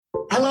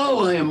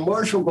Hello, I am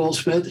Marshall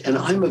Goldsmith, and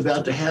I'm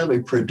about to have a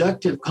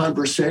productive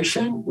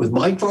conversation with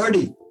Mike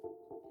Vardy.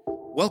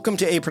 Welcome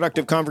to A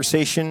Productive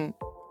Conversation.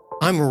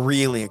 I'm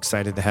really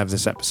excited to have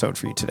this episode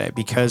for you today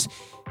because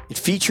it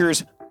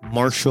features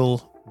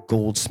Marshall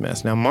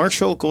Goldsmith. Now,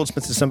 Marshall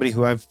Goldsmith is somebody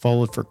who I've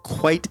followed for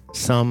quite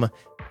some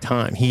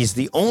time. He's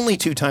the only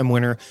two-time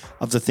winner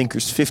of the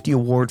Thinkers 50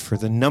 Award for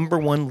the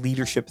 #1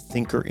 leadership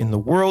thinker in the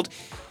world.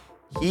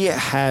 He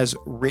has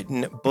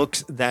written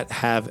books that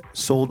have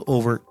sold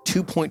over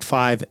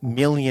 2.5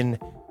 million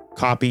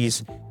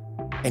copies,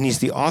 and he's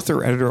the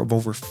author editor of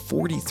over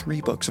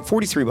 43 books.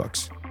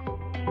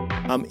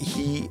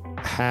 He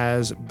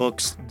has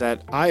books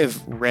that I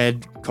have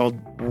read called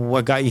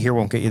What Got You Here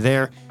Won't Get You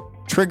There,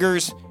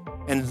 Triggers,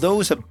 and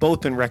those have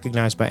both been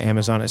recognized by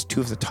Amazon as two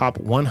of the top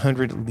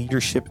 100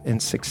 leadership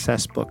and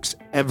success books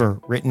ever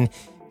written.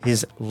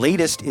 His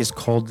latest is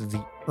called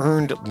The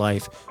Earned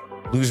Life,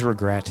 Lose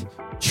Regret,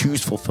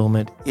 Choose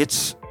Fulfillment.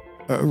 It's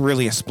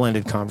really a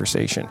splendid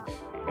conversation.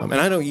 And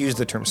I don't use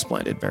the term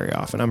splendid very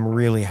often. I'm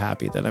really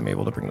happy that I'm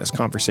able to bring this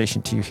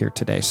conversation to you here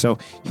today. So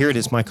here it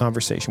is, my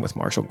conversation with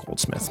Marshall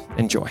Goldsmith.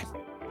 Enjoy.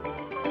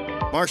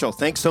 Marshall,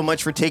 thanks so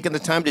much for taking the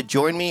time to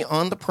join me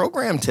on the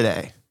program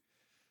today.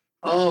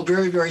 Oh,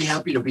 very, very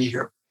happy to be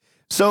here.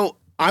 So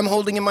I'm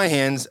holding in my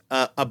hands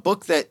a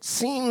book that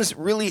seems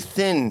really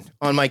thin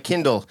on my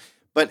Kindle,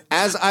 but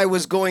as I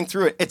was going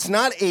through it, it's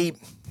not a...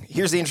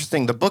 Here's the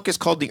interesting thing. The book is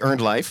called The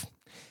Earned Life.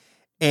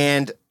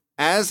 And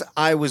as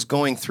I was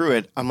going through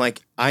it, I'm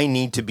like, I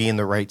need to be in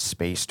the right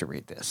space to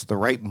read this, the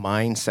right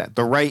mindset,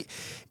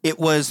 it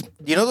was,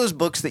 you know, those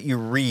books that you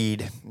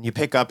read, you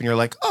pick up and you're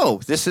like,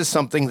 oh, this is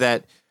something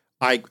that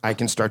I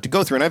can start to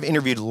go through. And I've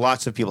interviewed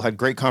lots of people, had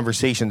great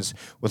conversations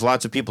with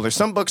lots of people. There's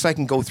some books I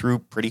can go through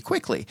pretty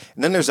quickly.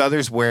 And then there's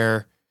others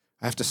where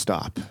I have to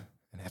stop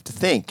and I have to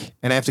think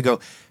and I have to go,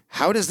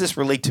 how does this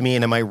relate to me?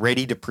 And am I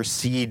ready to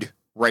proceed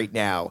right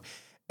now?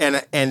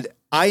 And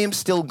I am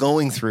still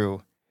going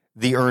through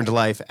The Earned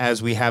Life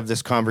as we have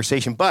this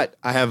conversation, but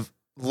I have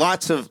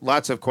lots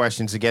of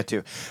questions to get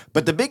to.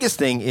 But the biggest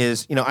thing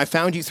is, you know, I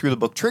found you through the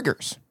book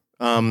Triggers.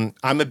 I'm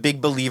a big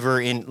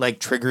believer in like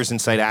triggers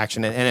incite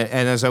action. And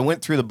as I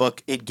went through the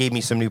book, it gave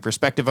me some new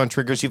perspective on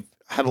triggers. You've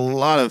had a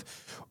lot of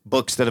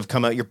books that have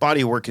come out. Your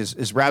body of work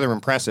is rather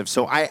impressive.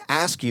 So I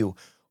ask you,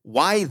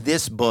 why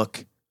this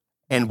book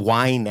and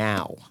why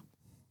now?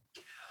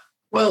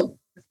 Well,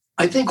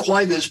 I think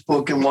why this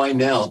book and why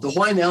now? The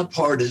why now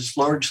part is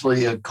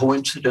largely a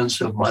coincidence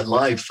of my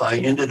life. I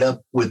ended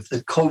up with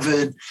the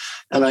COVID,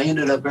 and I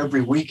ended up every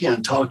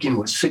weekend talking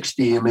with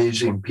 60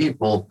 amazing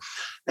people.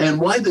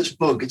 And why this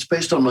book? It's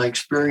based on my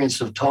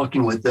experience of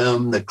talking with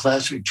them, the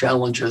classic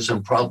challenges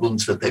and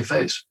problems that they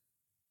face.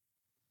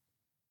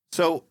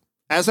 So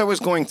as I was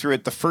going through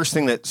it, the first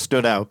thing that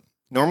stood out,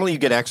 normally you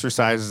get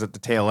exercises at the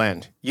tail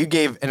end. You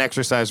gave an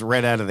exercise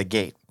right out of the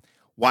gate.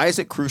 Why is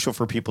it crucial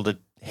for people to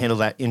handle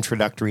that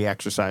introductory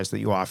exercise that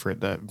you offer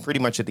pretty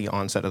much at the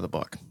onset of the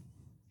book?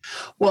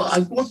 Well, I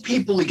want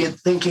people to get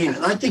thinking,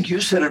 and I think you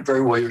said it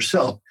very well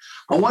yourself.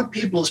 I want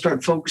people to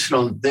start focusing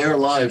on their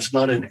lives,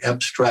 not an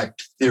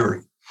abstract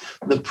theory.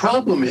 The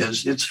problem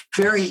is it's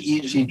very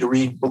easy to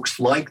read books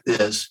like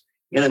this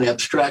in an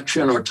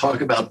abstraction or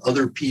talk about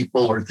other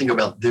people or think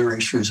about their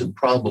issues and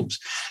problems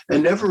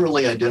and never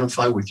really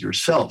identify with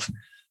yourself.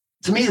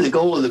 To me, the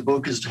goal of the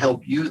book is to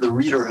help you, the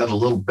reader, have a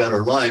little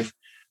better life,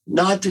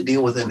 not to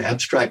deal with an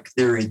abstract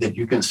theory that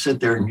you can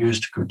sit there and use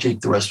to critique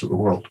the rest of the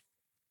world.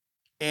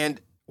 And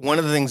one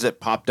of the things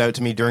that popped out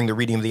to me during the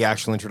reading of the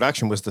actual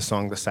introduction was the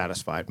song, The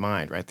Satisfied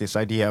Mind, right? This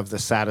idea of the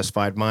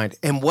satisfied mind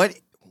and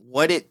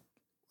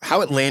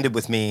how it landed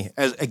with me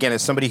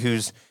as somebody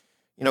who's,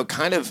 you know,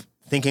 kind of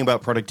thinking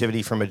about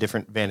productivity from a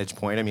different vantage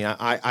point. I mean,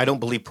 I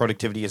don't believe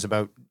productivity is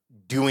about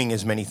doing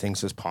as many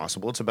things as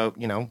possible. It's about,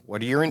 you know,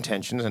 what are your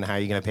intentions and how are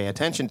you going to pay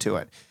attention to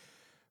it?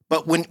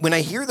 But when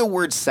I hear the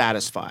word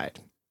satisfied,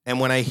 and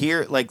when I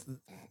hear like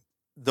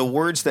the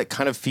words that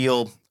kind of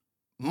feel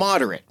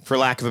moderate, for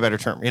lack of a better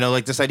term, you know,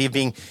 like this idea of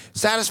being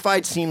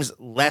satisfied seems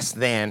less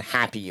than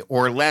happy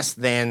or less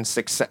than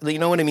success. You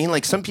know what I mean?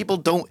 Like some people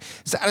don't,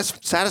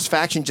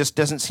 satisfaction just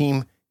doesn't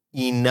seem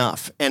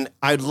enough. And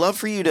I'd love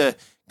for you to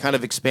kind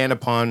of expand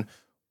upon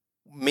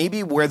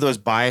maybe where those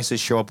biases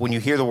show up when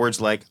you hear the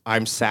words like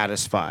I'm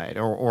satisfied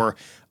or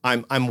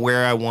I'm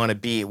where I want to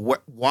be.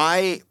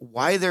 Why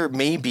there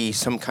may be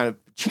some kind of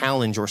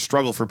challenge or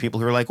struggle for people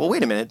who are like, well,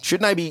 wait a minute,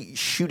 shouldn't I be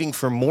shooting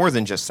for more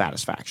than just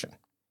satisfaction?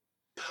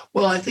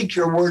 Well, I think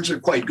your words are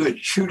quite good.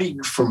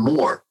 Shooting for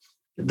more.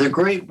 The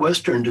great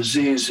Western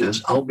disease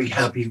is I'll be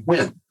happy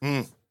when.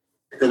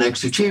 The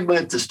next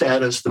achievement, the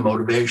status, the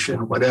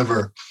motivation,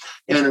 whatever.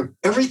 And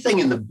everything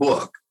in the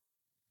book,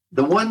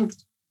 the one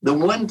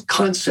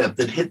concept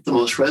that hit the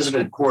most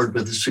resonant chord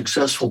with the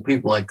successful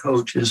people I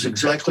coach is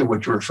exactly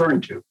what you're referring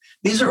to.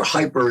 These are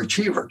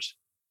hyperachievers.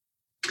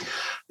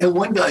 And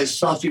one guy,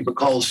 Safi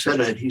Bacall, said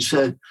it. He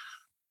said,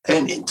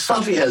 and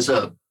Safi has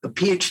a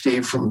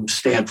PhD from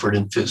Stanford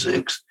in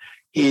physics.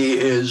 He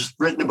has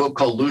written a book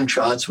called Loon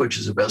Shots, which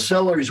is a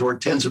bestseller. He's worth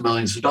tens of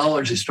millions of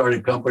dollars. He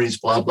started companies,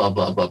 blah, blah,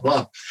 blah, blah,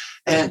 blah.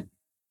 And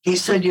he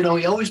said, he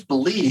always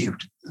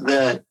believed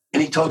that,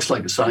 and he talks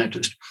like a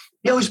scientist,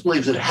 he always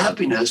believed that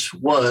happiness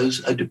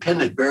was a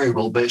dependent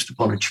variable based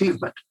upon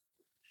achievement.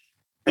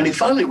 And he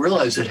finally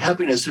realized that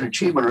happiness and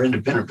achievement are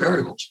independent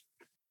variables.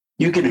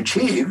 You can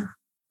achieve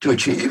to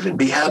achieve and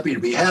be happy to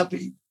be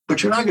happy,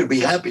 but you're not going to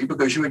be happy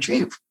because you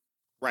achieve.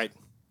 Right.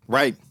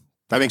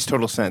 That makes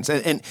total sense.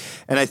 And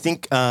I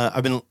think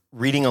I've been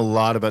reading a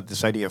lot about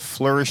this idea of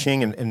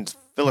flourishing and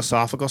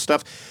philosophical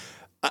stuff.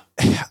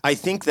 I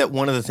think that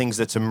one of the things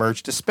that's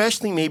emerged,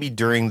 especially maybe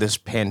during this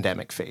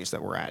pandemic phase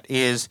that we're at,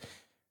 is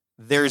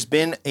there's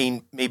been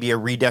maybe a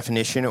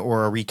redefinition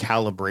or a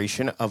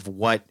recalibration of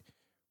what,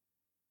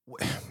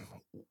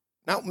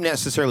 not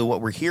necessarily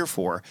what we're here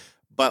for,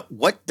 but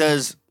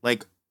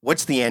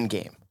what's the end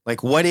game?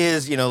 Like, what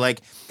is,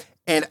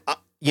 and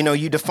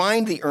you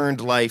defined the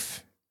earned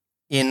life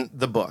in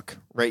the book,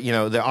 right?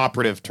 The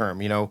operative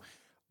term,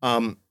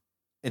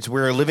 it's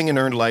we're living an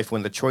earned life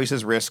when the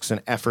choices, risks,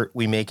 and effort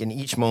we make in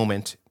each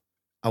moment,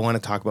 I want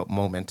to talk about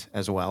moment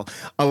as well,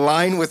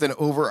 align with an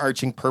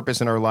overarching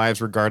purpose in our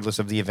lives, regardless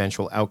of the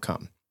eventual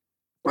outcome.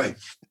 Right.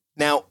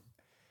 Now,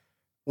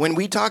 when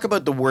we talk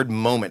about the word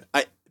moment,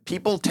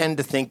 people tend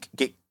to think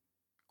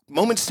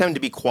moments tend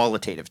to be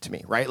qualitative to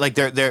me, right? Like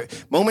they're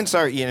moments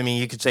are,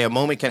 you could say a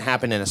moment can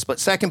happen in a split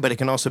second, but it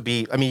can also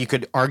be, you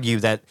could argue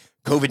that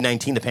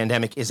COVID-19, the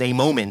pandemic, is a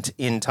moment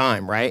in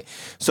time, right?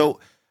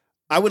 So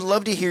I would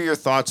love to hear your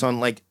thoughts on,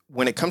 like,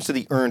 when it comes to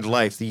the earned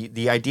life,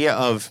 the idea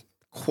of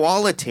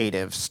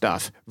qualitative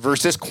stuff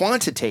versus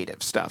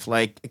quantitative stuff.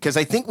 Like, because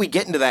I think we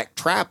get into that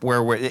trap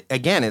where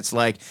it's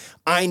like,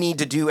 I need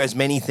to do as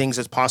many things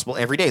as possible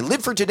every day.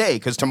 Live for today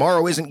because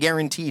tomorrow isn't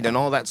guaranteed and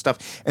all that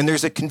stuff. And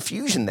there's a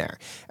confusion there.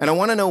 And I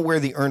want to know where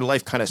the earned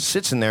life kind of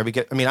sits in there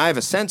because, I have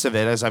a sense of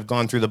it as I've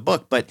gone through the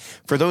book. But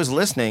for those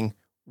listening,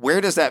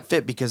 where does that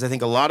fit? Because I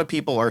think a lot of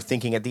people are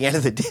thinking at the end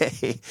of the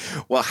day,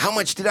 well, how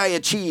much did I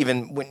achieve?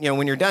 And when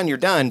you're done, you're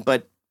done.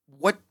 But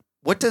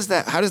how does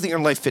the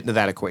earned life fit into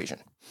that equation?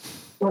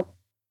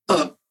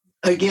 Well,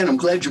 again, I'm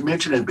glad you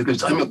mentioned it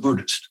because I'm a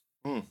Buddhist.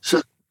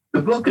 So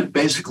the book is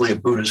basically a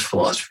Buddhist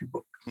philosophy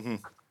book. Mm-hmm.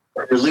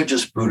 A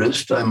religious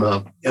Buddhist. I'm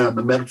not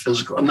a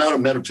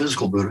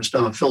metaphysical Buddhist.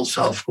 I'm a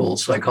philosophical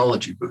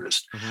psychology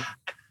Buddhist. Mm-hmm.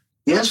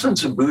 The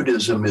essence of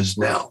Buddhism is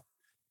now.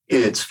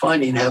 It's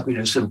finding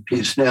happiness and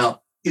peace.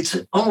 Now, it's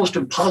almost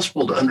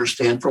impossible to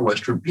understand for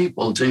Western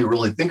people until you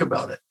really think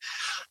about it.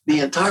 The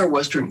entire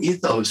Western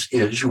ethos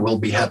is you will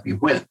be happy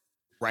when.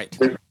 Right.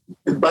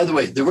 By the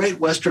way, the great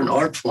Western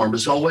art form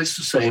is always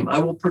the same. I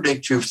will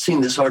predict you've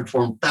seen this art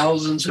form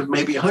thousands of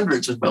maybe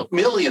hundreds of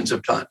millions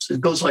of times.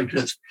 It goes like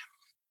this.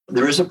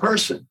 There is a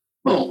person.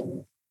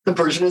 Oh, the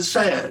person is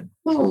sad.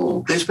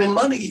 Oh, they spend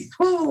money.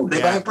 Oh,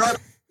 they buy a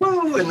product.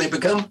 Oh, and they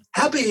become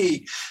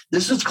happy.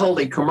 This is called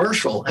a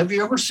commercial. Have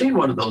you ever seen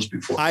one of those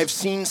before? I've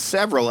seen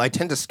several. I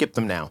tend to skip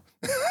them now.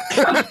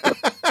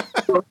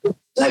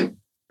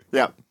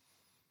 Yeah.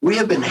 We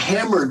have been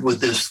hammered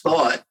with this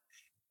thought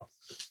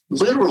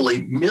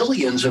literally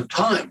millions of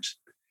times.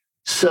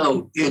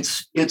 So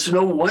it's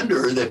no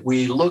wonder that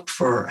we look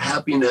for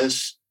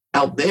happiness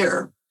out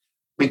there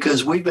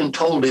because we've been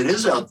told it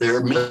is out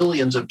there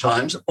millions of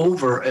times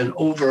over and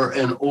over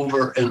and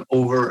over and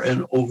over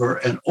and over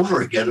and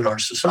over again in our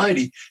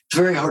society. It's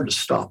very hard to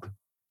stop.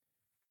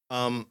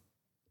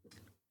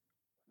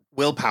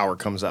 Willpower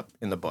comes up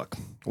in the book.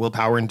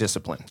 Willpower and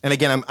discipline. And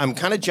again, I'm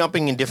kind of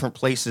jumping in different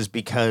places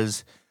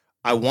because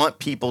I want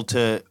people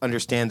to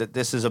understand that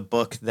this is a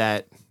book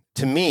that,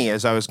 to me,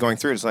 as I was going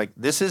through, it's like,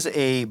 this is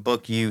a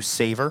book you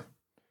savor,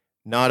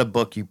 not a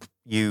book you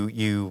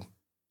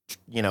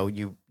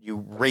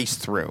race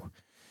through.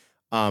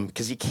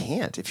 Because you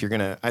can't if you're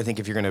gonna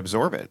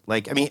absorb it.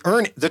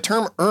 The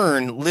term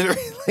earn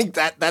literally like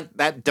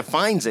that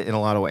defines it in a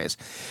lot of ways.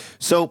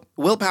 So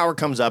willpower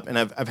comes up, and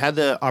I've had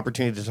the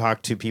opportunity to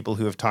talk to people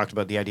who have talked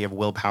about the idea of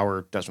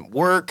willpower doesn't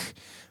work.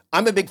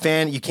 I'm a big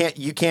fan. You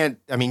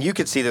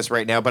could see this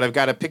right now, but I've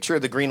got a picture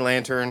of the Green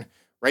Lantern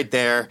right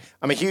there.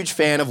 I'm a huge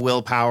fan of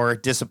willpower,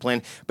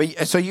 discipline.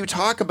 But so you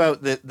talk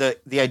about the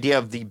idea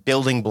of the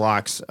building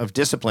blocks of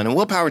discipline, and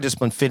willpower and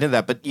discipline fit into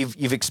that, but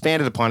you've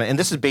expanded upon it. And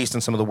this is based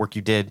on some of the work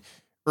you did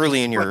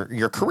early in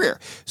your career.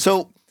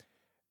 So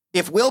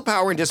if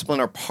willpower and discipline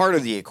are part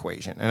of the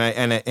equation,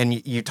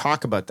 and you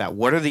talk about that,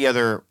 what are the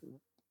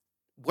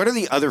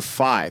other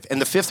five? And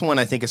the fifth one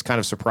I think is kind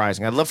of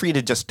surprising. I'd love for you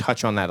to just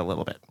touch on that a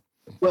little bit.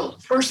 Well,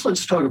 first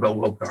let's talk about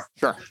willpower.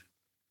 Sure.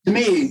 To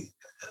me,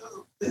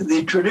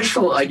 the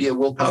traditional idea of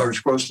willpower is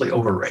grossly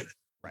overrated.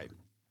 Right.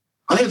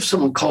 I have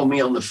someone call me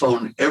on the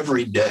phone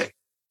every day.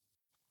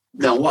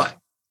 Now, why?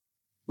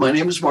 My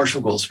name is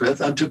Marshall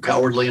Goldsmith. I'm too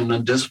cowardly and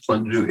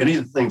undisciplined to do any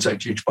of the things I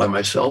teach by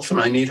myself, and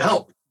I need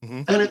help.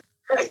 Mm-hmm. And it's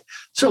great.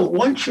 So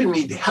once you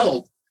need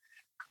help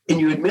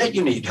and you admit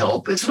you need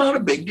help, it's not a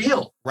big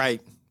deal.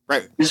 Right.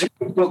 There's a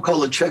book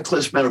called The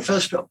Checklist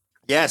Manifesto.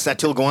 Yes,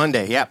 Atul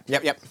Gawande. Yep.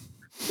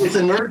 If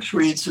the nurse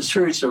reads a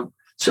series of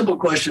simple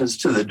questions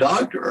to the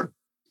doctor,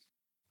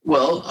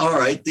 well, all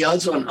right, the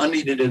odds on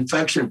unneeded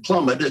infection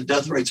plummet and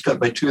death rates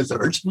cut by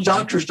 2/3.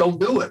 Doctors don't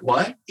do it.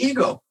 Why?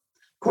 Ego.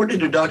 According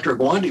to Dr.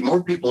 Gwandi,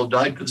 more people have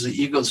died because of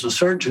the egos of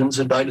surgeons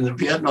and died in the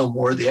Vietnam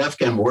War, the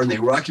Afghan War, and the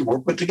Iraqi War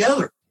put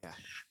together. Yeah.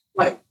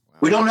 Right. Wow.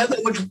 We don't have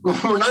that much.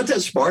 We're not that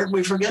smart.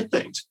 We forget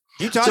things.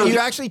 You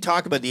actually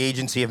talk about the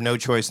agency of no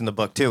choice in the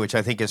book too, which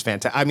I think is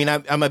fantastic. I mean,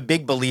 I'm a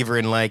big believer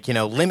in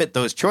limit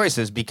those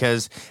choices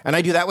and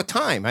I do that with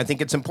time. I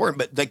think it's important,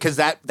 but because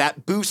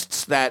that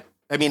boosts that.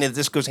 I mean,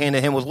 this goes hand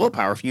in hand with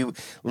willpower. If you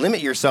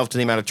limit yourself to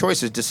the amount of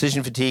choices,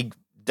 decision fatigue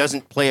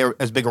doesn't play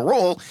as big a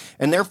role,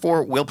 and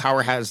therefore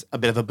willpower has a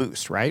bit of a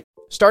boost, right?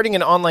 Starting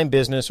an online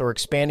business or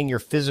expanding your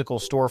physical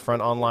storefront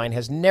online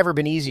has never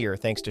been easier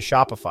thanks to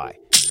Shopify.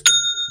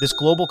 This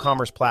global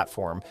commerce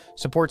platform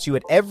supports you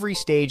at every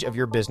stage of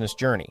your business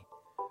journey.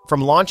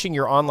 From launching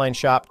your online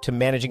shop to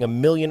managing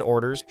 1 million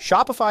orders,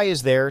 Shopify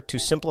is there to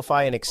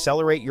simplify and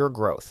accelerate your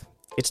growth.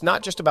 It's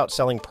not just about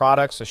selling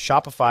products, so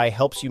Shopify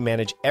helps you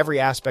manage every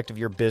aspect of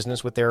your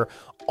business with their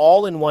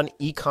all-in-one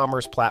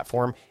e-commerce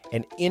platform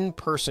and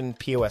in-person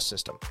POS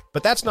system.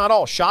 But that's not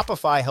all.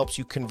 Shopify helps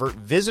you convert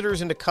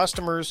visitors into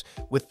customers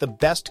with the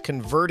best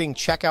converting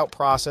checkout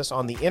process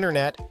on the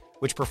internet,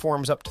 which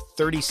performs up to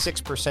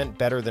 36%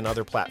 better than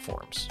other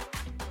platforms.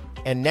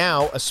 And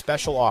now, a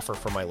special offer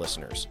for my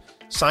listeners.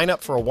 Sign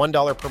up for a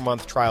 $1 per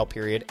month trial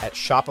period at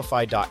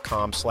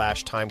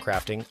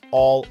shopify.com/timecrafting,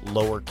 all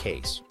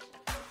lowercase.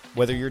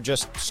 Whether you're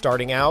just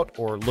starting out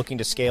or looking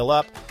to scale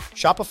up,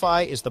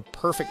 Shopify is the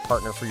perfect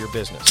partner for your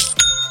business.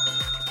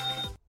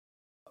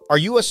 Are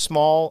you a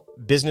small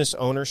business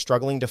owner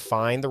struggling to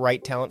find the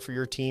right talent for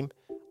your team?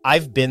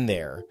 I've been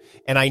there,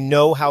 and I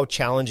know how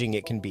challenging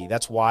it can be.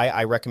 That's why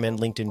I recommend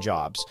LinkedIn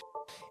Jobs.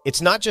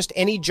 It's not just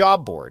any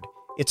job board.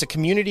 It's a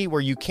community where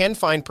you can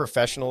find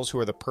professionals who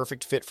are the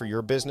perfect fit for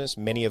your business,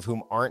 many of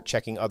whom aren't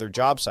checking other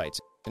job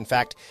sites. In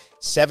fact,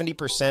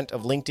 70%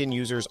 of LinkedIn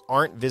users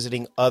aren't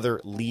visiting other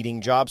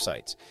leading job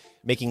sites,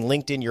 making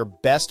LinkedIn your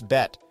best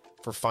bet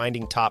for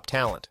finding top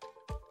talent.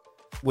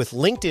 With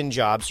LinkedIn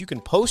Jobs, you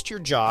can post your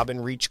job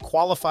and reach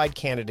qualified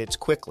candidates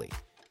quickly.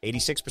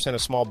 86%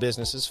 of small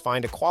businesses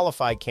find a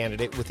qualified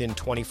candidate within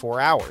 24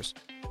 hours.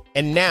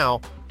 And now,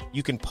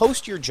 you can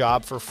post your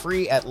job for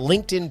free at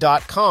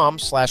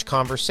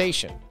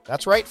linkedin.com/conversation.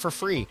 That's right, for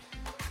free.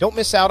 Don't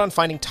miss out on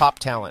finding top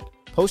talent.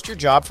 Post your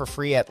job for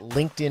free at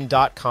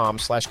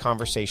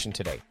linkedin.com/conversation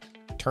today.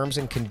 Terms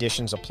and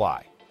conditions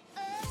apply.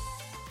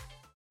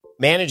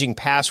 Managing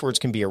passwords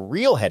can be a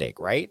real headache,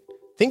 right?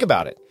 Think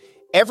about it.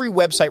 Every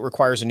website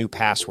requires a new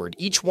password.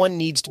 Each one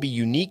needs to be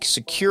unique,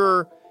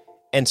 secure,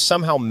 and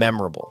somehow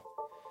memorable.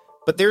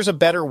 But there's a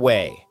better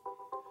way.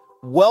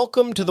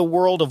 Welcome to the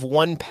world of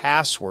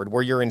 1Password,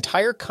 where your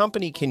entire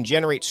company can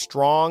generate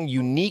strong,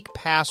 unique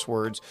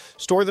passwords,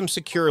 store them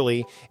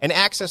securely, and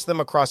access them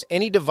across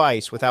any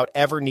device without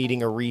ever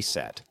needing a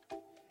reset.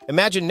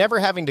 Imagine never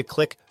having to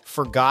click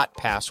Forgot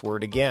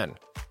Password again.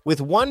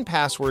 With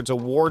 1Password's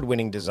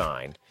award-winning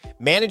design,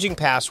 managing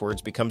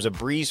passwords becomes a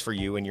breeze for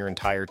you and your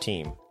entire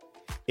team.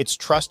 It's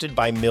trusted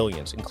by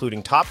millions,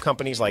 including top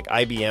companies like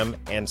IBM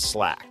and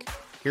Slack.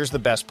 Here's the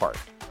best part.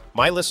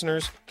 My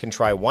listeners can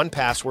try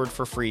 1Password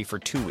for free for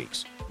 2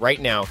 weeks.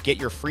 Right now, get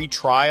your free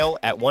trial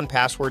at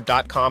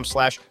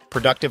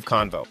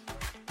onepassword.com/productiveconvo.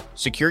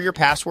 Secure your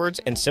passwords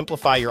and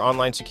simplify your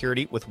online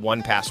security with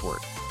 1Password.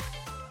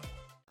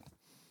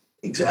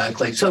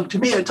 Exactly. So to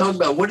me, I talk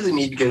about what do they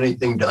need to get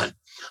anything done?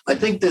 I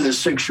think they're the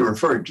 6 you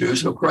referred to,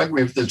 so correct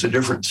me if there's a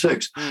different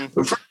 6.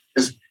 But first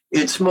is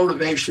it's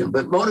motivation,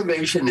 but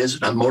motivation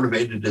isn't I'm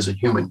motivated as a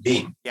human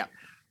being. Yeah.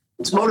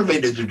 It's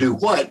motivated to do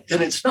what?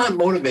 And it's not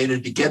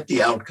motivated to get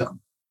the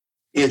outcome.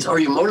 It's are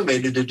you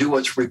motivated to do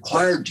what's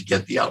required to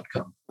get the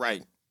outcome?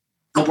 Right.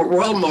 And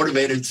we're all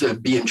motivated to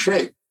be in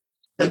shape.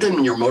 That doesn't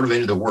mean you're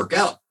motivated to work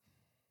out.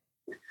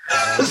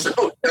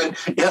 So,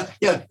 yeah,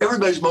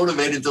 everybody's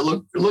motivated to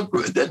look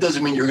good. That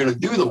doesn't mean you're going to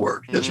do the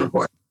work that's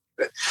required.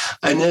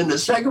 And then the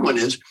second one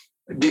is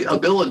the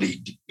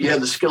ability. You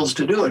have the skills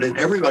to do it, and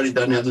everybody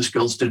doesn't have the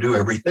skills to do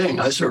everything.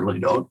 I certainly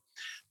don't.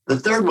 The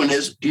third one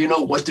is, do you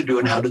know what to do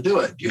and how to do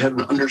it? Do you have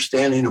an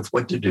understanding of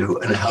what to do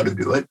and how to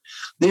do it?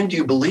 Then do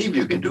you believe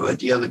you can do it?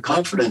 Do you have the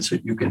confidence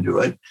that you can do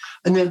it?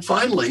 And then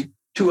finally,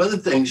 2 other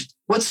things.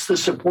 What's the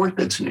support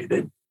that's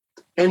needed?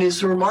 And is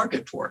there a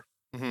market for it?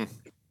 Mm-hmm.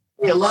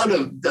 A lot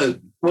of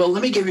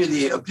let me give you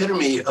the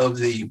epitome of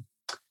the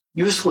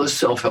useless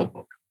self-help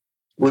book.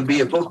 Would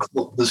be a book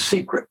called The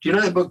Secret. Do you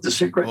know that book, The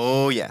Secret?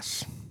 Oh,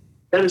 yes.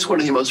 That is one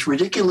of the most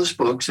ridiculous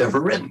books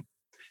ever written.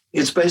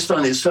 It's based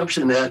on the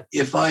assumption that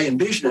if I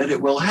envision it, it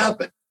will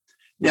happen.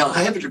 Now,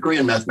 I have a degree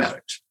in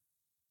mathematics.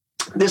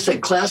 This is a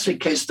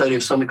classic case study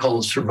of something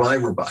called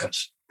survivor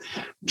bias.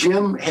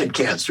 Jim had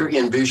cancer. He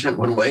envisioned it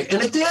one way,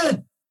 and it did.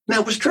 And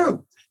that was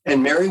true.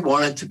 And Mary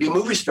wanted to be a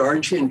movie star,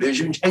 and she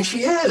envisioned, and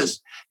she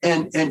is.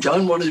 And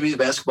John wanted to be the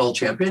basketball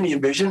champion. He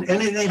envisioned,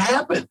 and it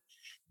happened.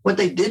 What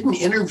they didn't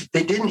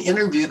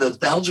interview the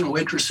 1,000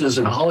 waitresses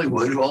in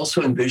Hollywood who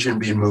also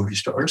envisioned being movie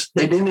stars.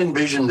 They didn't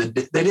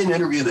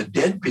interview the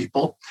dead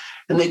people,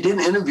 and they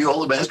didn't interview all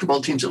the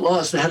basketball teams that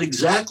lost. They had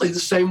exactly the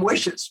same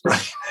wishes,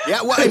 right?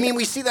 Yeah, well, I mean,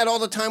 we see that all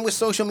the time with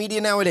social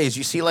media nowadays.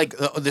 You see, like,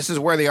 this is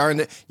where they are,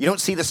 and you don't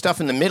see the stuff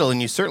in the middle,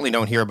 and you certainly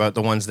don't hear about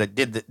the ones that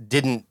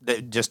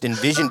that just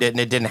envisioned it and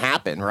it didn't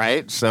happen,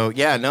 right? So,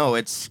 yeah, no,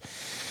 it's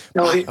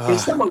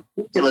somewhat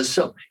ridiculous.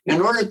 So,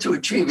 in order to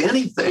achieve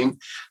anything,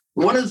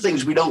 one of the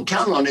things we don't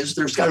count on is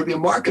there's got to be a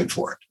market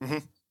for it. Mm-hmm.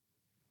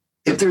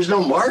 If there's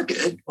no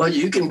market, well,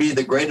 you can be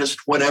the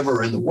greatest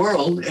whatever in the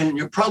world, and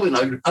you're probably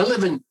not. I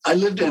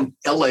lived in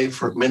LA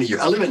for many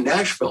years. I live in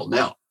Nashville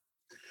now.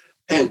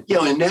 And,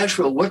 in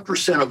Nashville, what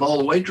percent of all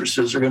the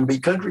waitresses are going to be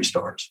country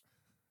stars?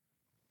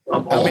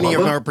 How many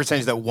of our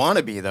percentage that want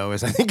to be, though,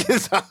 is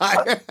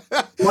high.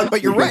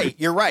 But you're right.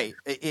 You're right.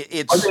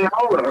 It's they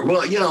all are.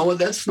 Well,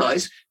 that's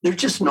nice. There's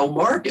just no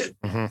market.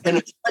 Mm-hmm. And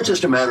it's not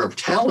just a matter of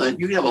talent.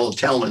 You can have all the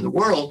talent in the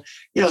world.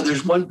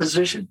 There's one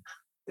position.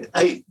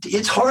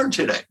 It's hard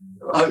today.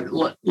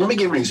 Let me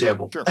give you an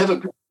example. Sure. I have a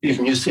PhD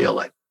from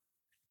UCLA.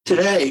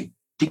 Today,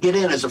 to get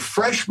in as a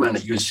freshman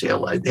at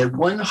UCLA, they had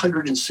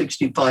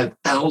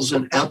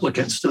 165,000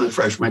 applicants to the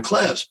freshman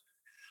class.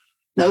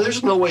 Now,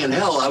 there's no way in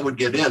hell I would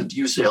get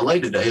into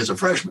UCLA today as a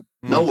freshman.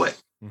 Mm-hmm. No way.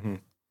 Mm-hmm.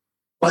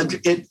 But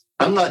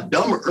I'm not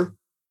dumber.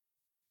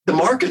 The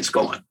market's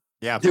going.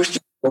 Yeah. There's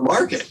just a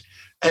market.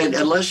 And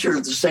unless you're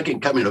the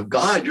second coming of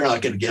God, you're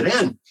not going to get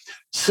in.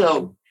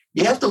 So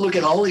you have to look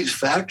at all these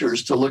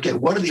factors to look at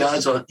what are the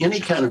odds on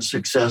any kind of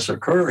success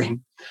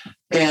occurring.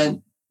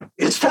 And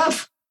it's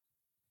tough.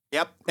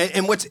 Yep.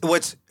 And what's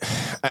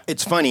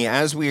it's funny,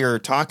 as we are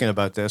talking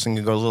about this, I'm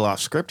going to go a little off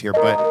script here,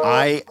 but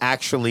I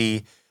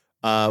actually...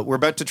 we're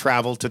about to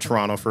travel to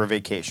Toronto for a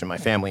vacation, my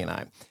family and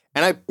I.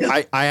 And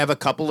I have a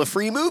couple of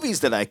free movies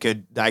that I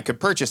could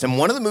purchase. And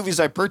one of the movies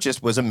I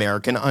purchased was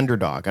American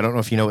Underdog. I don't know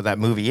if you know what that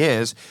movie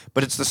is,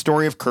 but it's the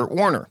story of Kurt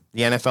Warner,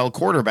 the NFL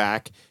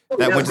quarterback.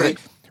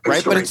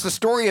 Right? But it's the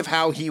story of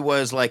how he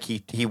was like,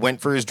 he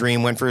went for his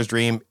dream.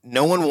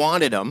 No one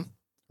wanted him,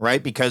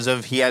 right? Because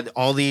he had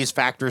all these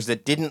factors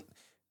that didn't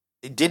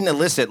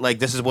elicit, like,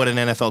 this is what an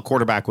NFL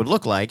quarterback would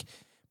look like.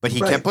 But he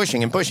kept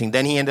pushing and pushing.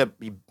 Then he ended up,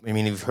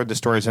 you've heard the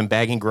stories of him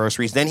bagging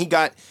groceries. Then he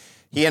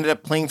ended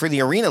up playing for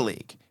the Arena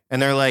League.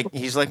 And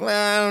he's like, well,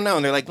 I don't know.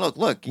 And they're like,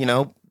 look,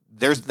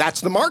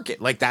 that's the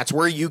market. Like, that's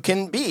where you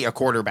can be a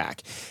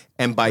quarterback.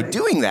 And by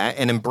doing that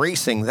and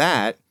embracing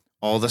that,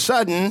 all of a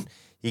sudden,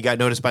 he got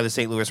noticed by the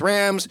St. Louis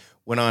Rams,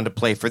 went on to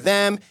play for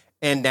them.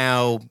 And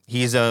now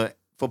he's a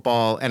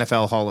football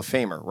NFL Hall of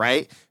Famer,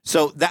 right?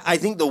 So I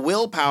think the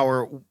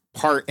willpower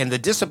part and the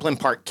discipline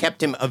part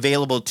kept him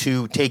available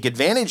to take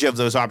advantage of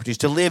those opportunities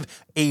to live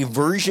a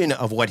version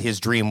of what his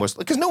dream was.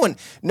 Because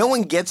no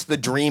one gets the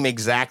dream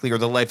exactly or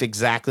the life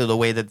exactly the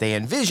way that they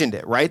envisioned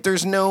it, right?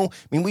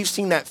 We've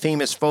seen that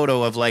famous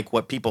photo of like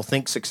what people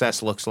think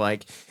success looks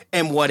like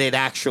and what it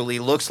actually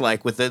looks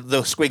like with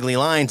those squiggly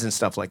lines and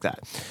stuff like that.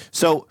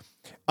 So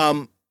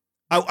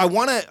I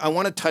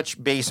want to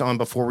touch base on,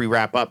 before we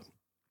wrap up,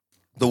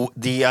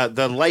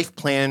 the life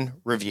plan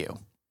review,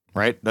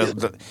 right?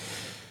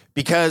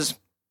 Because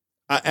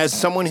as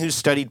someone who's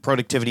studied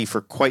productivity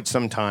for quite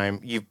some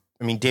time,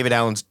 David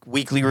Allen's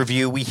weekly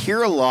review, we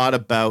hear a lot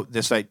about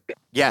this.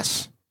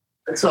 Yes.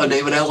 I saw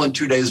David Allen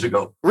 2 days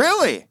ago.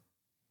 Really?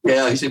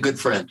 Yeah, he's a good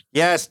friend.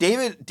 Yes,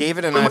 David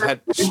and I've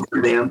had...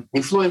 Amsterdam.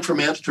 He flew in from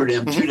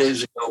Amsterdam 2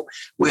 days ago.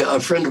 A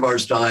friend of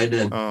ours died,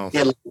 and he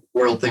had a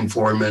world thing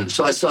for him. And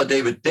so I saw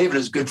David. David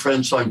is a good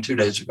friend, saw him 2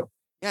 days ago.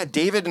 Yeah,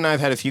 David and I have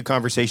had a few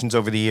conversations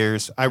over the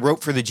years. I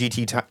wrote for the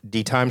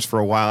GTD Times for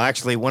a while.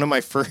 Actually, one of my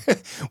first,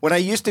 when I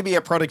used to be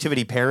a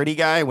productivity parody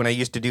guy, when I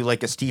used to do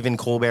like a Stephen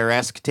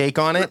Colbert-esque take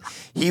on it,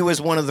 he was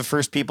one of the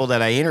first people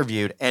that I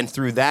interviewed. And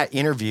through that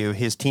interview,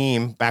 his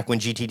team, back when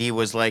GTD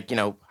was like,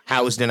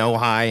 housed in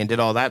Ojai and did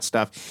all that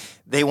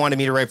stuff, they wanted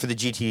me to write for the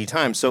GTD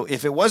Times. So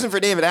if it wasn't for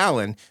David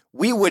Allen,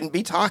 we wouldn't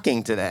be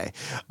talking today.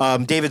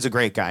 David's a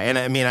great guy.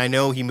 And I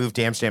know he moved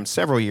to Amsterdam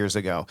several years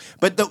ago.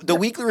 But the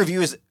weekly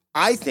review is,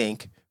 I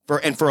think,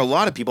 for a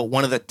lot of people,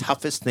 one of the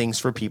toughest things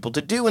for people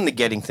to do in the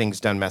getting things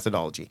done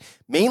methodology,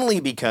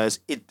 mainly because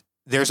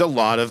there's a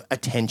lot of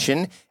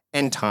attention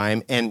and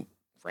time and,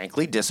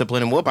 frankly,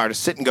 discipline and willpower to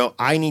sit and go,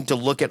 I need to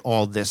look at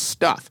all this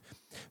stuff.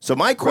 So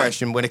my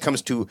question when it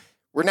comes to,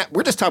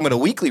 we're just talking about a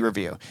weekly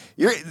review.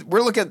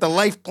 We're looking at the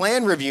life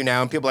plan review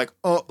now, and people are like,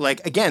 oh,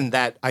 like, again,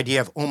 that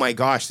idea of, oh my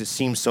gosh, this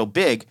seems so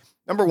big.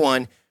 Number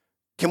one,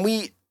 can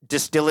we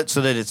distill it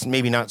so that it's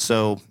maybe not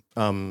so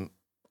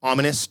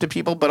ominous to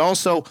people, but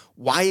also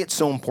why it's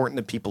so important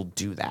that people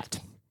do that?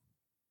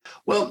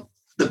 Well,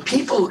 the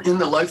people in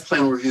the life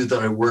plan review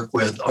that I work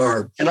with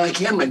are, and I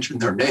can mention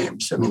their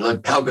names.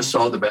 Like Pau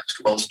Gasol, the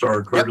basketball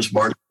star, Curtis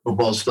Martin,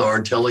 football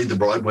star, Telly, the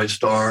Broadway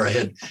star,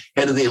 head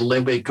of the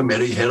Olympic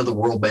Committee, head of the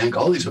World Bank,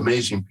 all these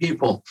amazing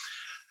people.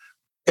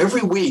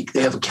 Every week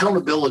they have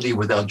accountability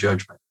without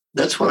judgment.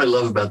 That's what I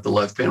love about the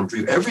life plan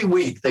review. Every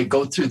week they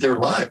go through their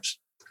lives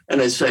and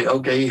they say,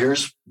 okay,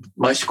 here's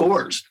my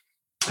scores.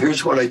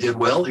 Here's what I did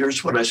well.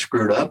 Here's what I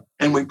screwed up.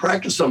 And we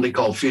practice something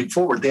called feed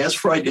forward. They ask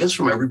for ideas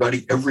from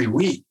everybody every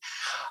week.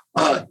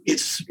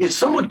 It's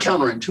somewhat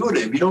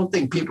counterintuitive. You don't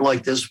think people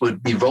like this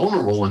would be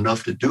vulnerable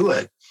enough to do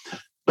it,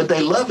 but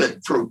they love it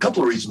for a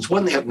couple of reasons.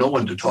 One, they have no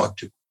one to talk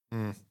to.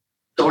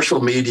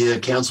 Social media,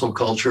 cancel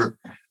culture,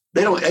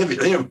 they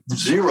have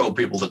zero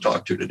people to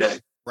talk to today.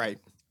 Right.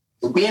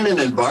 Being in an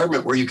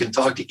environment where you can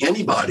talk to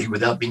anybody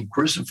without being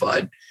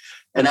crucified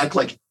and act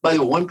like, by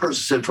the way, one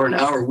person said for an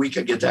hour a week,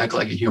 I get to act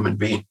like a human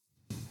being.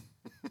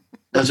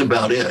 That's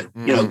about it,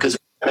 because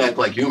they act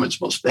like humans.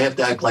 They have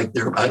to act like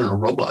they're, I don't know,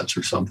 robots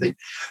or something.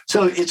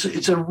 So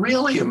it's a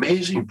really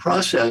amazing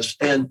process.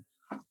 And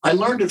I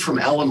learned it from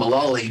Alan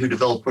Mulally, who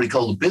developed what he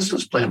called the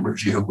business plan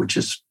review, which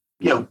is,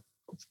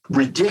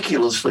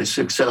 ridiculously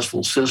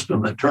successful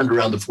system that turned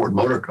around the Ford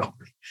Motor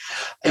Company.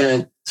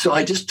 And so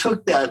I just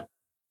took that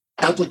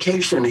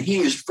application he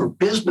used for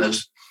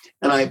business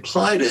and I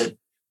applied it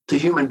to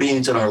human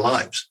beings in our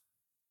lives.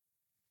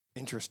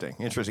 Interesting.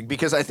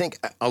 Because I think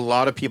a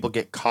lot of people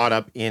get caught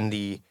up in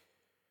the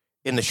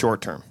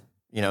short term.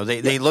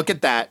 They look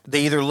at that.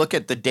 They either look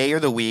at the day or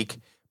the week,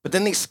 but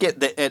then they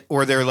skip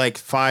or they're like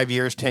 5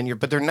 years, 10 years,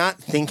 but they're not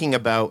thinking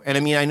about. And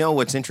I mean, I know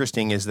what's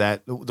interesting is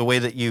that the way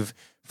that you've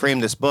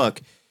framed this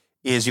book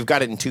is you've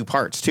got it in two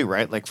parts too,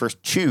 right? Like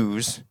first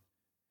choose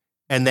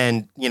and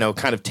then,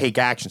 kind of take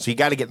action. So you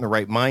got to get in the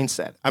right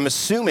mindset. I'm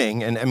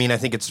assuming, and I mean, I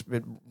think it's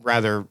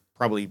rather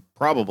probably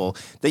probable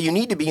that you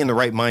need to be in the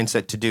right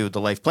mindset to do the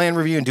life plan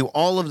review and do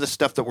all of the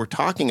stuff that we're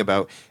talking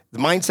about. The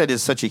mindset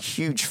is such a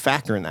huge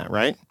factor in that,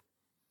 right?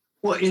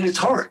 Well, and it's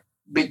hard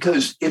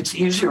because it's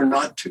easier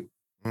not to.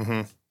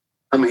 Mm-hmm.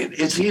 I mean,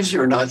 it's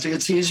easier not to.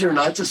 It's easier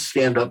not to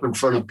stand up in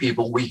front of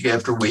people week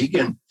after week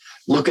and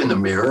look in the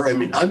mirror. I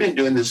mean, I've been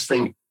doing this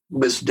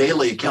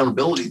daily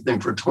accountability thing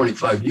for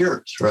 25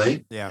 years,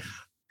 right? Yeah.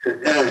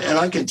 And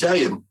I can tell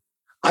you,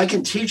 I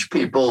can teach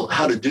people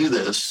how to do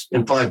this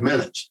in 5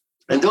 minutes,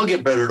 and they'll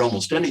get better at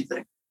almost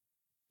anything.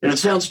 And it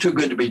sounds too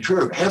good to be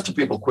true. Half the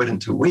people quit in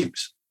 2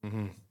 weeks.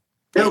 Mm-hmm.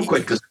 They don't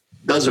quit because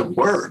it doesn't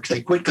work.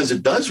 They quit because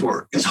it does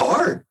work. It's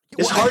hard.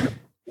 It's hard.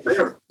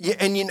 There. Yeah,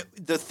 and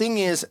the thing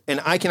is,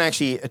 and I can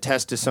actually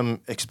attest to some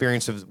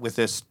experience with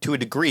this to a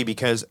degree,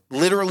 because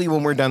literally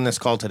when we're done this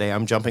call today,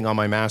 I'm jumping on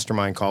my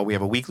mastermind call. We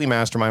have a weekly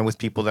mastermind with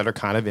people that are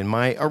kind of in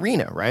my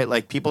arena, right?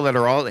 Like people that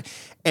are all,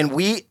 and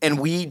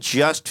we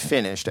just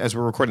finished, as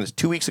we're recording this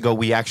 2 weeks ago,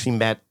 we actually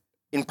met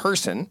in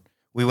person.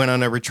 We went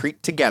on a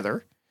retreat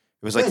together.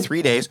 It was like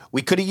 3 days.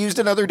 We could have used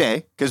another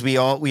day because we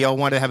all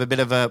want to have a bit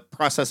of a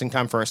processing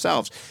time for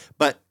ourselves.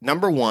 But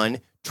number one,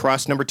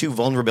 trust. Number two,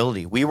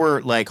 vulnerability. We were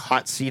like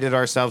hot seated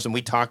ourselves and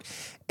we talked.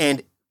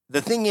 And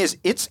the thing is,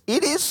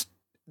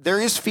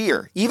 there is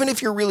fear. Even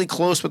if you're really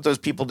close with those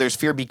people, there's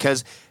fear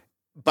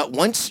but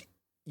once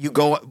you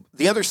go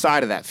the other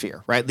side of that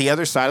fear, right? The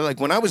other side of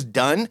like when I was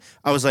done,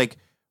 I was like,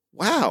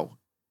 wow,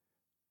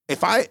 it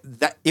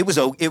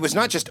was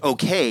not just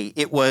okay.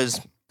 It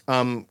was,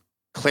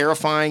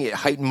 clarifying, it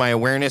heightened my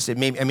awareness.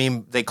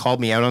 They called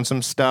me out on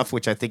some stuff,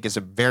 which I think is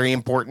very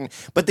important,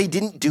 but they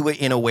didn't do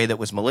it in a way that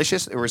was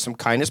malicious. There was some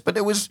kindness, but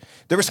there was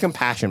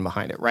compassion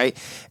behind it, right?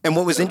 And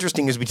what was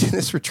interesting is we did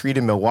this retreat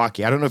in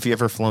Milwaukee. I don't know if you've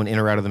ever flown in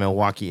or out of the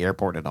Milwaukee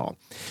airport at all,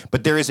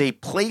 but there is a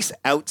place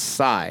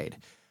outside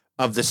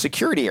of the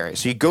security area.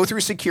 So you go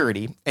through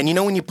security, and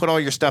when you put all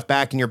your stuff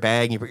back in your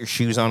bag and you put your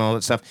shoes on, all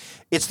that stuff,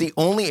 it's the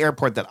only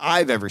airport that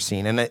I've ever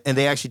seen, and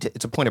they actually,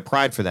 it's a point of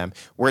pride for them,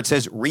 where it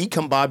says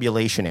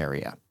recombobulation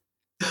area.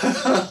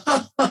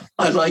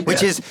 I like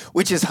that.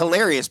 Which is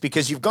hilarious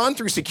because you've gone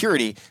through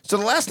security. So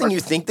the last thing you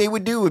think they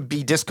would do would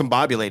be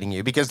discombobulating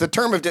you, because the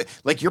term of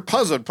like you're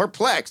puzzled,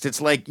 perplexed. It's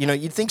like,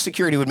 you'd think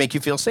security would make you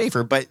feel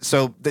safer, but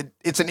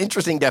it's an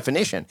interesting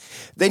definition.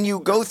 Then you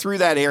go through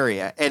that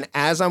area, and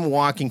as I'm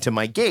walking to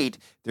my gate,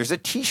 there's a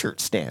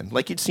T-shirt stand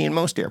like you'd see in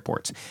most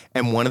airports,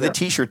 and one of the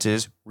T-shirts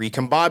is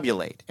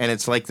recombobulate, and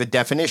it's like the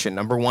definition.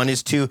 Number one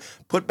is to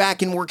put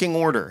back in working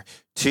order,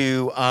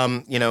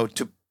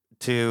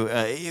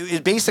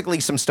 it's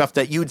basically some stuff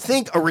that you'd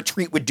think a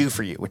retreat would do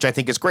for you, which I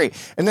think is great.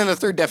 And then the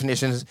third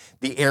definition is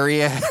the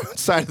area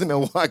outside of the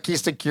Milwaukee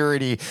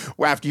security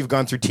after you've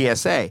gone through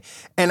TSA.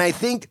 And I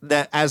think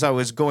that as I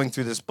was going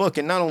through this book,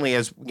 and not only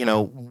as,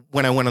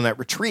 when I went on that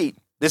retreat,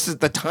 this is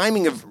the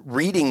timing of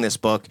reading this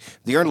book,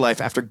 The Earned Life,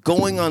 after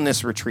going on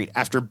this retreat,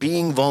 after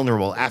being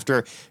vulnerable,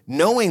 after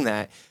knowing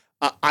that,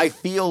 I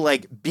feel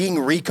like being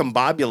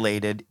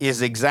recombobulated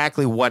is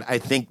exactly what I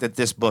think that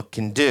this book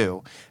can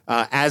do.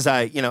 As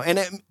I,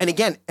 and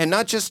again, and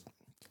not just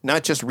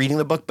reading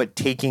the book, but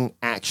taking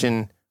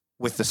action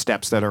with the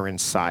steps that are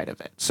inside of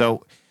it.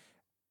 So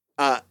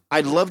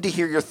I'd love to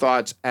hear your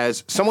thoughts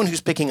as someone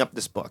who's picking up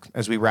this book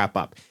as we wrap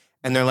up.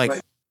 And they're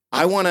like,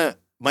 I want to,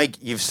 Mike,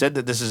 you've said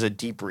that this is a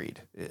deep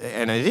read,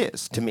 and it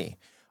is to me.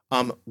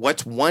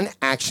 What's one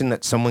action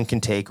that someone can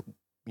take,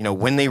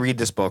 when they read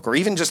this book, or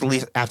even just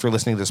after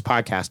listening to this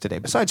podcast today,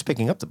 besides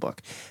picking up the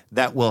book,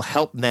 that will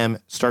help them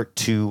start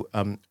to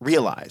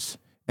realize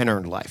an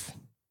earned life?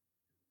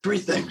 3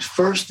 things.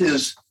 First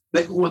is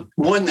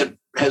one that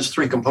has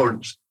 3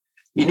 components.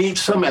 You need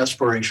some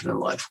aspiration in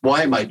life.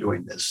 Why am I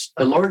doing this?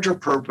 A larger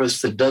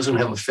purpose that doesn't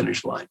have a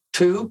finish line.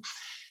 2,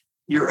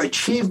 your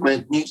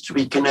achievement needs to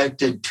be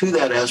connected to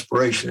that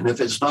aspiration.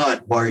 If it's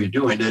not, why are you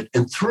doing it?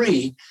 And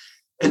 3,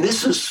 and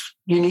this is,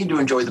 you need to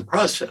enjoy the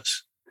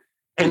process.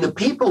 And the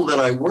people that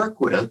I work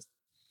with,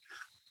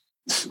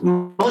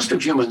 most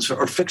of humans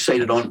are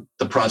fixated on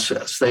the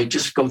process. They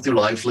just go through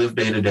life, live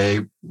day to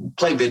day,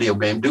 play video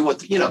game, do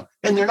what,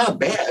 and they're not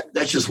bad.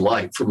 That's just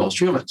life for most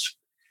humans.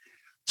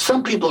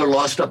 Some people are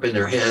lost up in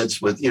their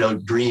heads with,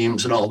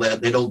 dreams and all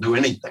that. They don't do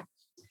anything.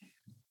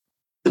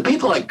 The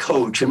people I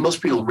coach, and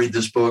most people read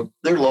this book,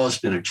 they're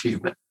lost in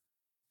achievement.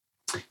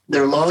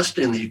 They're lost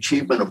in the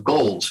achievement of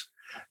goals.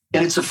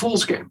 And it's a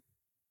fool's game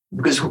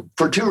because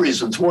for 2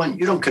 reasons. 1,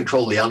 you don't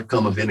control the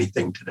outcome of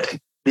anything today.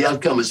 The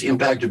outcome is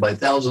impacted by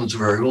thousands of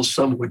variables,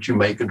 some of which you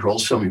may control,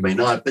 some you may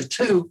not. But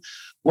 2,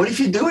 what if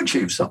you do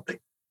achieve something?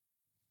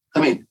 I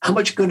mean, how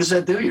much good does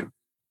that do you?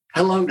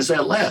 How long does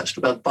that last?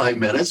 About 5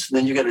 minutes, and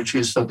then you got to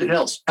choose something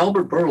else.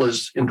 Albert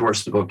Bourla's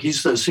endorsed the book.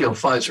 He's the CEO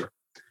of Pfizer.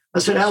 I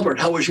said,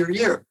 Albert, how was your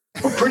year?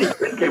 Well, pretty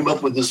good. Came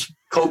up with this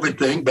COVID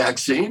thing,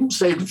 vaccine,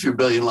 saved a few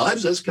billion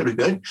lives. That's kind of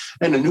good.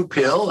 And a new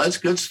pill. That's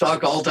good.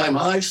 Stock all-time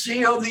high.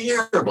 CEO of the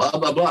year, blah,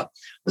 blah, blah.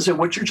 I said,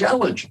 what's your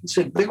challenge? He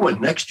said, big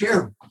one, next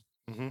year.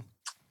 Mm-hmm.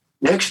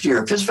 Next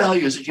year, if his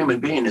value as a human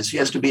being is he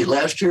has to beat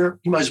last year,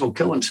 he might as well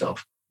kill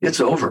himself. It's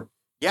over.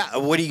 Yeah.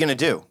 What are you going to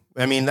do?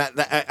 I mean,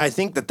 I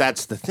think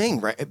that's the thing,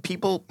 right?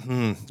 People,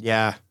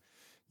 yeah,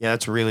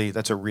 that's a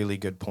really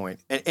good point.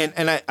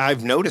 And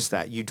I've noticed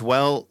that you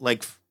dwell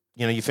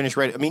you finish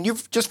writing. I mean,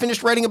 you've just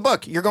finished writing a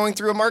book. You're going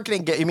through a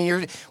marketing. I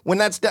mean, when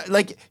that's done,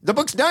 the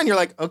book's done, you're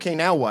like, okay,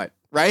 now what?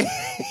 Right?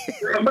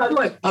 By the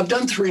way, I've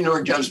done 3 New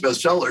York Times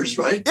bestsellers,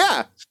 right?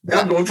 Yeah.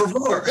 I'm going for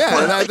 4.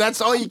 Yeah,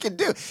 that's all you can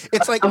do.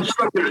 It's like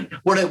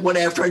what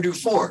after I do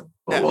 4?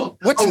 Yeah.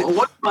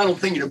 What final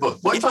thing in your book?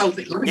 What final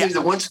thing? Let me give you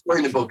the one story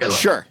in the book I love.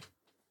 Sure.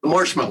 The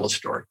marshmallow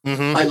story.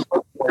 Mm-hmm. I love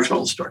the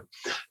marshmallow story.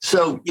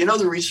 So,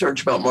 the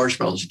research about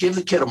marshmallows. Give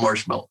the kid a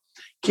marshmallow.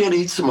 Kid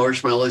eats the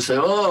marshmallow. They say,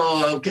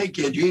 oh, okay,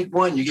 kid, you eat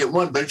 1, you get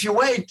 1. But if you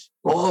wait,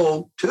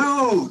 2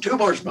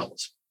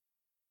 marshmallows.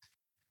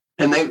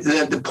 And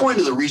the point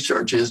of the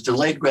research is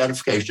delayed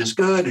gratification is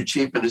good.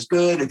 Achievement is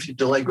good. If you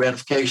delay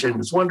gratification,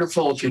 it's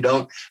wonderful. If you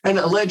don't, and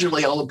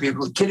allegedly all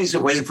the kiddies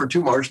that waited for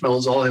 2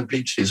 marshmallows all have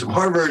PhDs from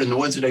Harvard, and the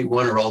ones that ate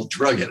 1 are all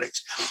drug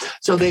addicts.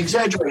 So they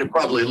exaggerated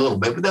probably a little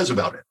bit, but that's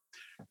about it.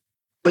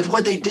 But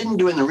what they didn't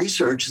do in the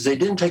research is they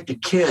didn't take the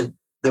kid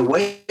that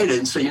waited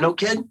and say,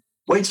 kid,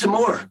 wait some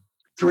more.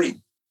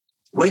 3,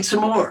 wait some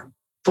more.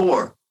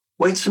 4,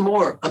 wait some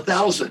more.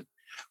 1,000.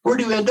 Where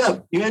do you end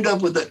up? You end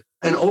up with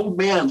an old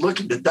man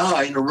looking to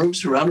die in a room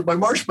surrounded by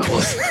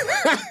marshmallows.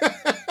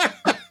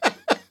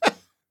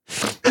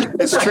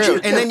 It's true.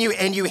 And then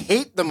you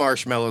hate the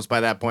marshmallows by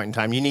that point in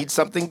time. You need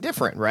something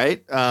different,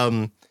 right?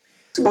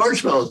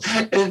 Marshmallows.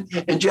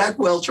 And Jack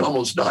Welch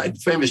almost died.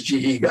 Famous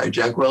GE guy,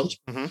 Jack Welch.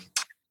 Mm-hmm.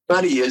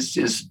 Buddy is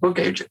his book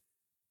agent.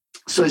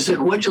 So I said,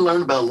 what'd you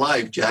learn about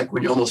life, Jack,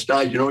 when you almost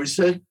died? You know what he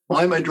said?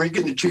 Why am I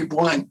drinking the cheap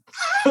wine?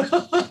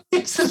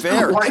 He says,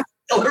 wine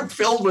cellar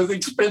filled with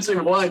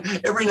expensive wine.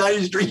 Every night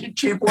he's drinking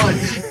cheap wine.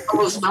 He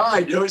almost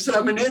died. He said,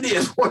 I'm an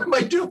idiot. What am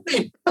I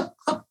doing?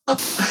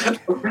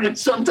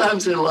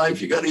 Sometimes in life,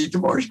 you got to eat the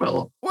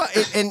marshmallow. Well,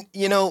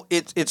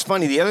 it's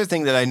funny. The other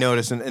thing that I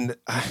noticed, and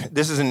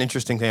this is an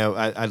interesting thing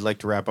I'd like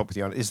to wrap up with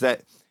you on, is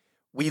that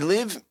we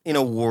live in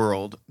a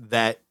world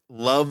that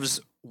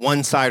loves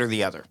one side or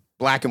the other.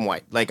 Black and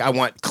white. I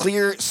want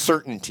clear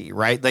certainty,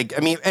 right?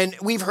 And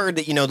we've heard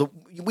that,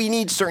 we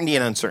need certainty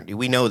and uncertainty.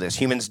 We know this.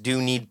 Humans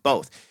do need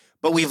both.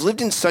 But we've lived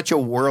in such a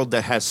world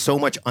that has so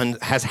much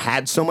has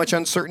had so much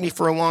uncertainty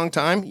for a long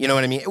time. You know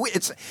what I mean?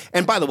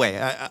 And by the way,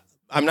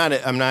 I'm not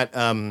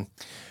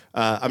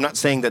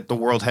saying that the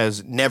world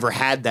has never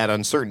had that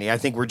uncertainty. I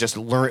think we're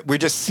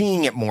just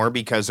seeing it more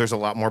because there's a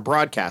lot more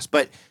broadcast.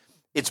 But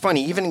it's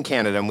funny, even in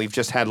Canada, and we've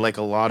just had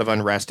a lot of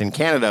unrest in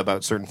Canada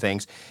about certain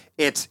things.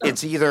 It's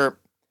either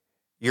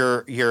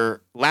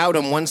you're loud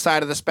on one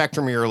side of the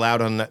spectrum, or you're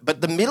loud on but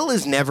the middle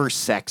is never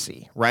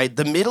sexy, right?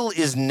 The middle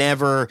is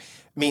never.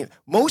 I mean,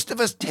 most of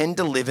us tend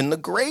to live in the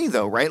gray,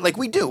 though, right?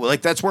 We do.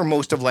 That's where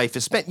most of life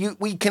is spent.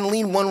 We can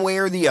lean one way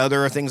or the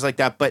other, or things like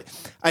that. But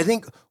I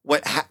think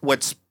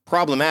what's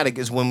problematic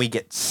is when we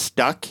get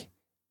stuck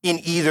in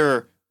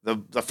either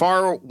the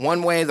far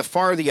one way, the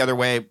far the other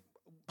way,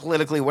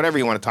 politically, whatever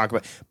you want to talk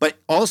about. But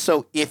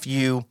also, if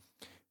you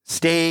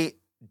stay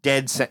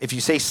if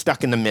you stay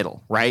stuck in the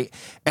middle, right?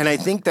 And I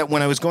think that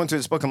when I was going through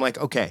this book, I'm like,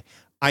 okay,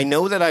 I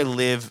know that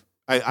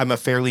I'm a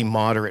fairly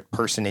moderate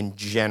person in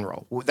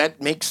general.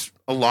 That makes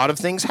a lot of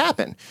things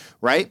happen,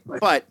 right?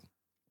 But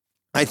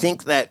I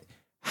think that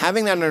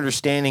having that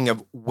understanding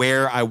of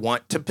where I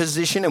want to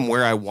position and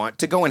where I want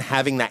to go, and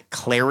having that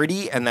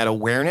clarity and that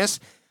awareness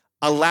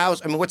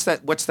allows. I mean, what's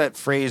that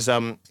phrase?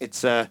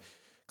 It's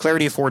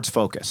clarity affords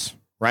focus,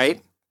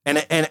 right?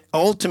 And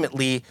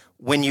ultimately,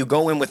 when you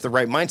go in with the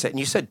right mindset, and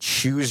you said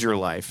choose your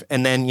life,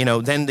 and then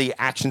then the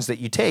actions that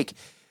you take,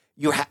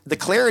 the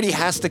clarity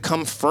has to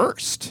come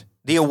first.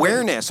 The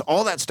awareness,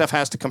 all that stuff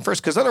has to come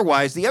first, because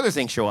otherwise the other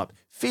things show up.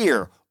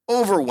 Fear,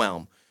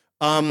 overwhelm,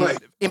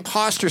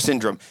 imposter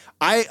syndrome.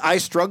 I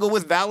struggle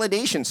with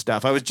validation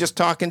stuff. I was just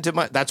talking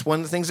to that's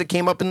one of the things that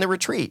came up in the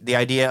retreat. The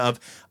idea of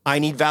I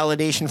need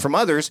validation from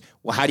others.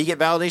 Well, how do you get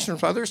validation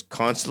from others?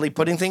 Constantly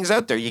putting things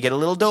out there. You get a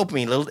little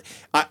dopamine.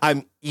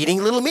 I'm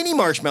eating little mini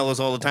marshmallows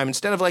all the time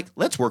instead of like,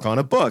 let's work on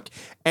a book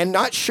and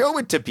not show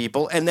it to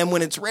people. And then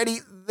when it's ready,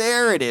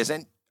 there it is.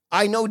 And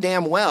I know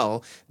damn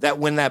well that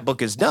when that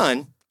book is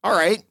done, all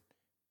right,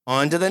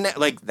 on to the next.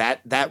 Like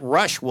that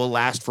rush will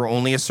last for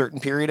only a certain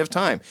period of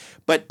time.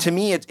 But to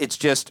me, it's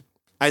just,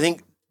 I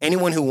think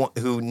anyone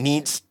who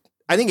needs,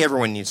 I think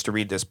everyone needs to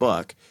read this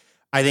book.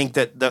 I think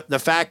that the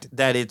fact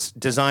that it's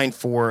designed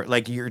for,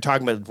 like you're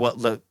talking about,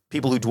 the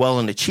people who dwell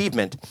on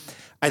achievement.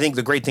 I think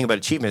the great thing about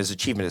achievement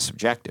is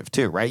subjective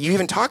too, right? You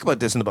even talk about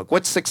this in the book.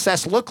 What's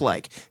success look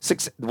like?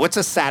 What's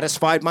a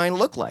satisfied mind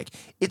look like?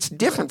 It's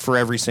different for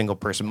every single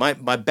person. My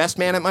best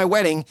man at my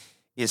wedding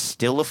is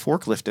still a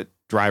forklift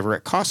driver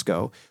at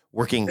Costco,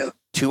 working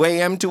 2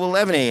 a.m. to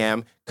 11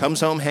 a.m.,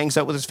 comes home, hangs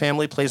out with his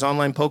family, plays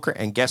online poker,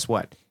 and guess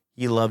what?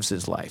 He loves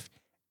his life.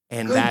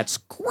 And that's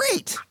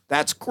great.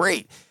 That's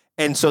great.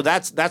 And so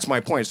that's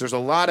my point. There's a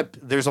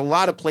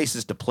lot of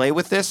places to play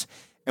with this.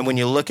 And when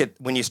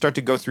you start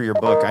to go through your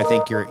book, I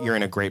think you're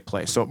in a great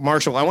place. So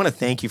Marshall, I want to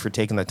thank you for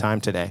taking the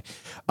time today.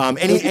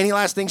 Any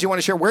last things you want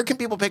to share? Where can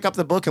people pick up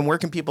the book and where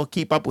can people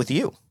keep up with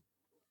you?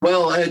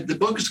 Well, the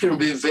book is going to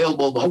be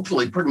available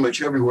hopefully pretty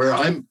much everywhere.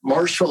 I'm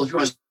Marshall. If you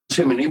want to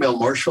send me an email,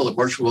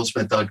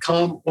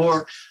 marshall@marshallgoldsmith.com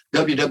or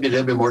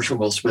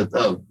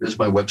www.marshallgoldsmith is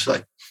my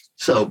website.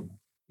 So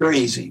very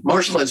easy.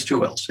 Marshall has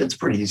 2 L's. It's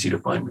pretty easy to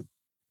find me.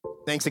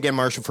 Thanks again,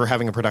 Marshall, for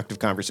having a productive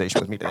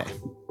conversation with me today.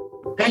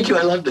 Thank you.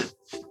 I loved it.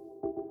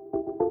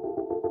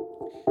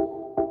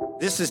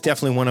 This is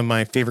definitely one of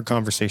my favorite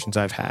conversations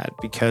I've had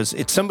because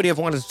it's somebody I've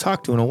wanted to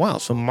talk to in a while.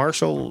 So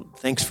Marshall,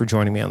 thanks for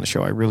joining me on the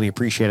show. I really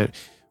appreciate it.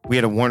 We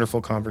had a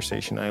wonderful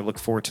conversation. I look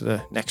forward to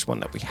the next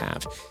one that we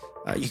have.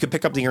 You can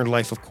pick up The Earned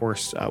Life, of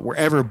course,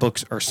 wherever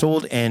books are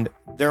sold. And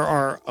there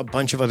are a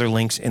bunch of other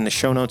links in the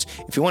show notes.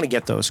 If you want to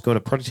get those, go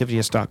to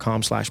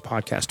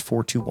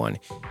productivityist.com/podcast421.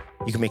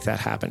 You can make that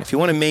happen. If you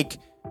want to make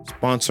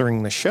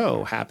sponsoring the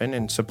show happen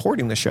and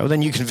supporting the show,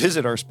 then you can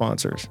visit our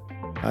sponsors.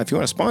 If you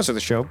want to sponsor the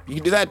show, you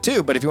can do that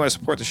too. But if you want to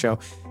support the show,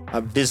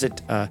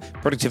 visit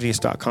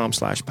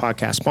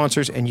productivityist.com/podcast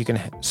sponsors, and you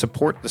can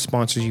support the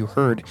sponsors you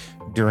heard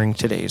during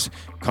today's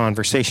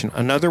conversation.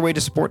 Another way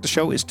to support the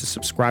show is to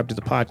subscribe to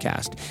the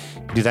podcast.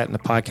 You can do that in the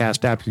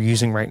podcast app you're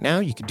using right now.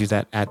 You can do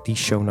that at the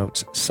show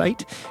notes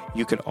site.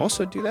 You could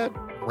also do that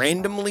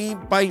randomly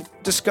by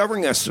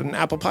discovering us on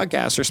Apple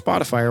Podcasts or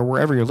Spotify or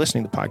wherever you're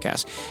listening to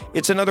podcasts.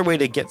 It's another way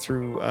to get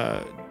through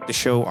the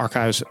show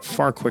archives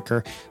far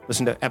quicker.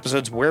 Listen to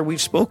episodes where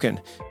we've spoken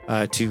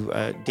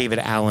to David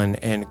Allen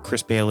and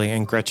Chris Bailey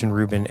and Gretchen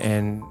Rubin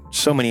and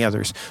so many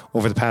others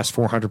over the past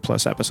 400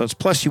 plus episodes.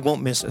 Plus, you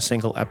won't miss a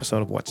single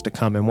episode of What's to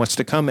Come. And what's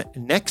to come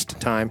next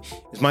time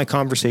is my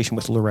conversation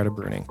with Loretta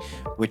Bruning,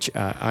 which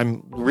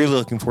I'm really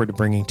looking forward to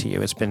bringing to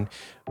you. It's been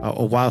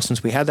a while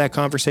since we had that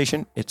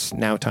conversation. It's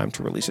now time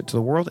to release it to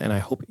the world, and I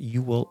hope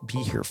you will be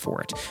here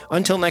for it.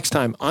 Until next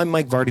time, I'm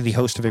Mike Vardy, the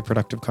host of A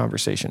Productive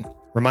Conversation,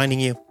 reminding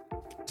you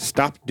to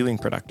stop doing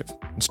productive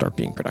and start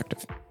being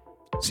productive.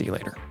 See you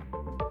later.